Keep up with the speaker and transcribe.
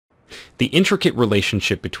The intricate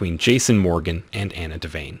relationship between Jason Morgan and Anna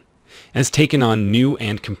Devane has taken on new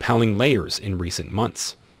and compelling layers in recent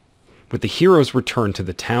months. With the hero's return to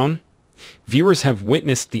the town, viewers have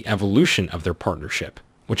witnessed the evolution of their partnership,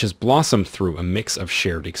 which has blossomed through a mix of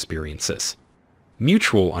shared experiences,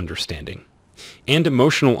 mutual understanding, and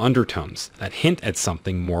emotional undertones that hint at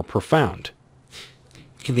something more profound.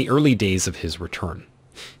 In the early days of his return,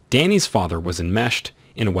 Danny's father was enmeshed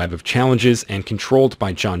in a web of challenges and controlled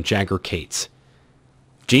by John Jagger Cates.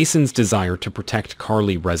 Jason's desire to protect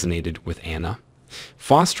Carly resonated with Anna,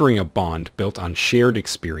 fostering a bond built on shared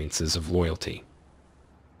experiences of loyalty.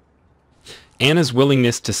 Anna's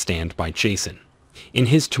willingness to stand by Jason in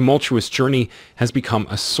his tumultuous journey has become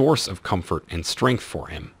a source of comfort and strength for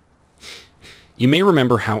him. You may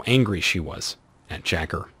remember how angry she was at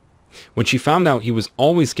Jagger when she found out he was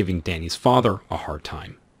always giving Danny's father a hard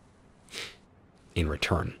time. In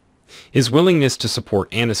return, his willingness to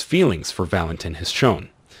support Anna's feelings for Valentin has shown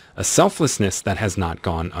a selflessness that has not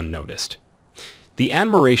gone unnoticed. The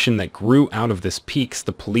admiration that grew out of this piques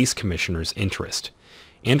the police commissioner's interest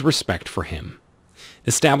and respect for him,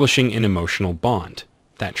 establishing an emotional bond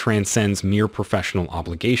that transcends mere professional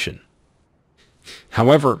obligation.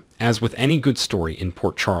 However, as with any good story in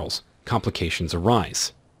Port Charles, complications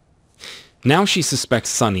arise. Now she suspects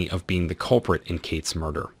Sonny of being the culprit in Kate's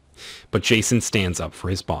murder, but Jason stands up for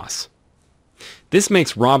his boss. This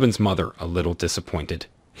makes Robin's mother a little disappointed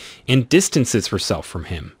and distances herself from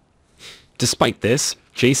him. Despite this,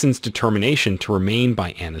 Jason's determination to remain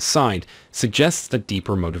by Anna's side suggests a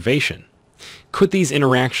deeper motivation. Could these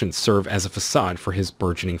interactions serve as a facade for his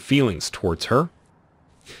burgeoning feelings towards her?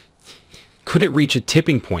 Could it reach a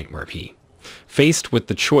tipping point where he, faced with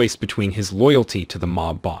the choice between his loyalty to the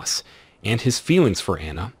mob boss and his feelings for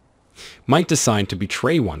Anna, might decide to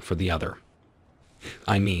betray one for the other?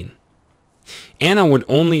 I mean, Anna would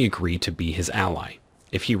only agree to be his ally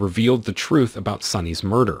if he revealed the truth about Sonny's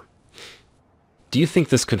murder. Do you think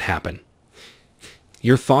this could happen?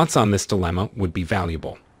 Your thoughts on this dilemma would be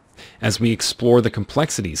valuable as we explore the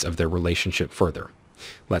complexities of their relationship further.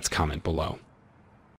 Let's comment below.